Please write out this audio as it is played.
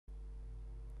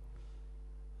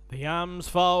The arms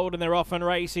fold and they're off and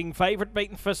racing. Favourite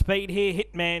beaten for speed here,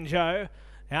 Hitman Joe.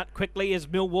 Out quickly is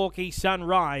Milwaukee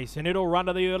Sunrise, and it'll run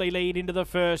to the early lead into the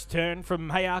first turn from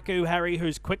Hayaku Harry,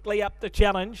 who's quickly up the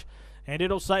challenge. And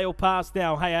it'll sail past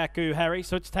now, Hayaku Harry,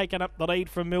 so it's taken up the lead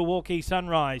from Milwaukee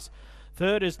Sunrise.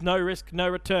 Third is No Risk, No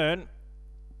Return.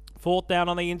 Fourth down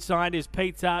on the inside is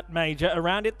Pete's Art Major.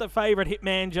 Around it, the favourite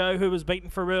Hitman Joe, who was beaten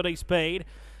for early speed.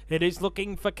 It is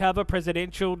looking for cover.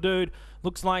 Presidential Dude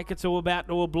looks like it's all about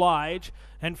to oblige.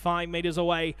 And 5 metres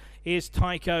away is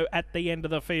Tycho at the end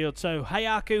of the field. So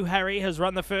Hayaku Harry has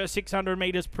run the first 600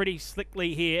 metres pretty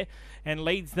slickly here and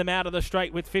leads them out of the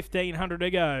straight with 1,500 to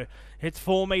go. It's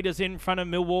 4 metres in front of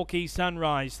Milwaukee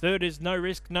Sunrise. Third is No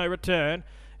Risk, No Return.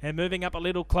 And moving up a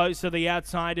little closer, the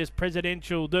outside is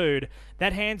Presidential Dude.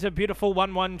 That hands a beautiful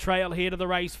 1-1 trail here to the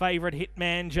race favourite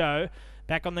Hitman Joe.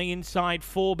 Back on the inside,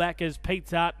 4 back is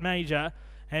Pete's Art Major.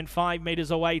 And 5 metres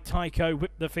away, Tycho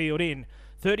whipped the field in.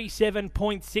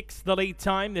 37.6 the lead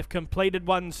time. They've completed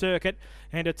one circuit.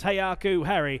 And a Hayaku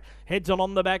Harry heads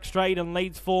on the back straight and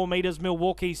leads 4 metres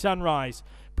Milwaukee Sunrise.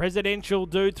 Presidential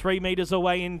Dude 3 metres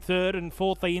away in third. And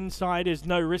fourth, the inside is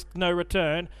No Risk, No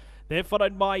Return. They're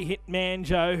followed by Hitman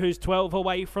Joe, who's 12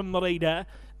 away from the leader.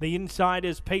 The inside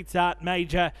is Pete's Art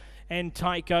Major and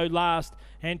Tycho last,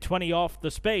 and 20 off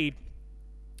the speed.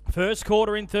 First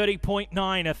quarter in 30.9,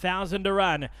 1,000 to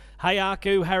run.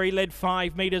 Hayaku Harry led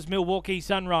 5 metres, Milwaukee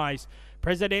Sunrise.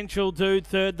 Presidential Dude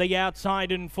third, the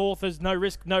outside, and fourth is No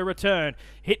Risk, No Return.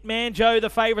 Hitman Joe, the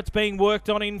favourite's being worked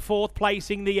on in fourth,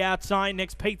 placing the outside.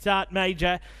 Next, Pete's Art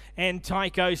Major and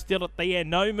Tycho still at the end.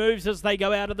 No moves as they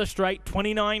go out of the straight.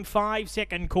 29.5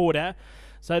 second quarter.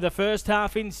 So the first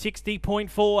half in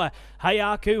 60.4.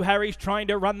 Hayaku Harry's trying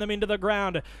to run them into the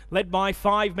ground. Led by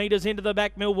 5 metres into the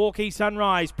back, Milwaukee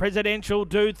Sunrise. Presidential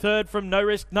Dude third from No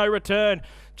Risk, No Return.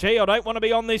 Gee, I don't want to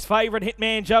be on this favourite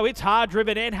Hitman Joe. It's hard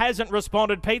driven. Ed hasn't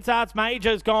responded. Pete's Art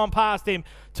Major's gone past him.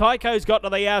 Tycho's got to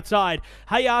the outside.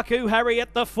 Hayaku Harry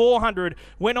at the 400.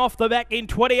 Went off the back in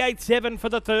 28.7 for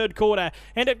the third quarter.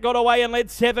 And it got away and led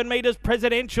 7 metres.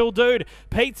 Presidential Dude.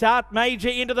 Pete's Art Major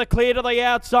into the clear to the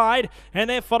outside. And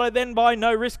they're followed then by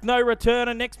No Risk, No Return.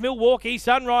 And next Milwaukee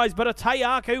Sunrise. But it's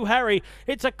Hayaku Harry.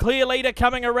 It's a clear leader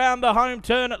coming around the home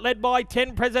turn. It led by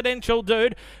 10 Presidential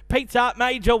Dude. Pete's Art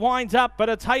Major winds up. But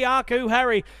it's Hayaku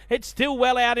Harry. It's still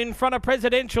well out in front of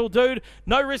Presidential Dude.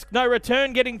 No Risk, No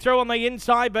Return getting through on the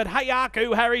inside. But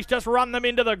Hayaku Harry's just run them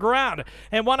into the ground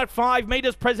and won at 5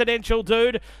 metres, Presidential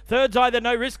Dude. Third's either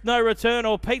No Risk, No Return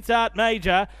or Pete's Art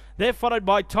Major. They're followed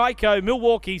by Tycho,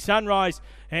 Milwaukee Sunrise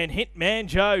and Hitman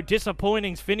Joe.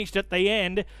 Disappointing's finished at the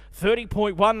end.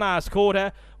 30.1 last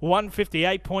quarter,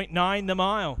 158.9 the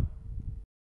mile.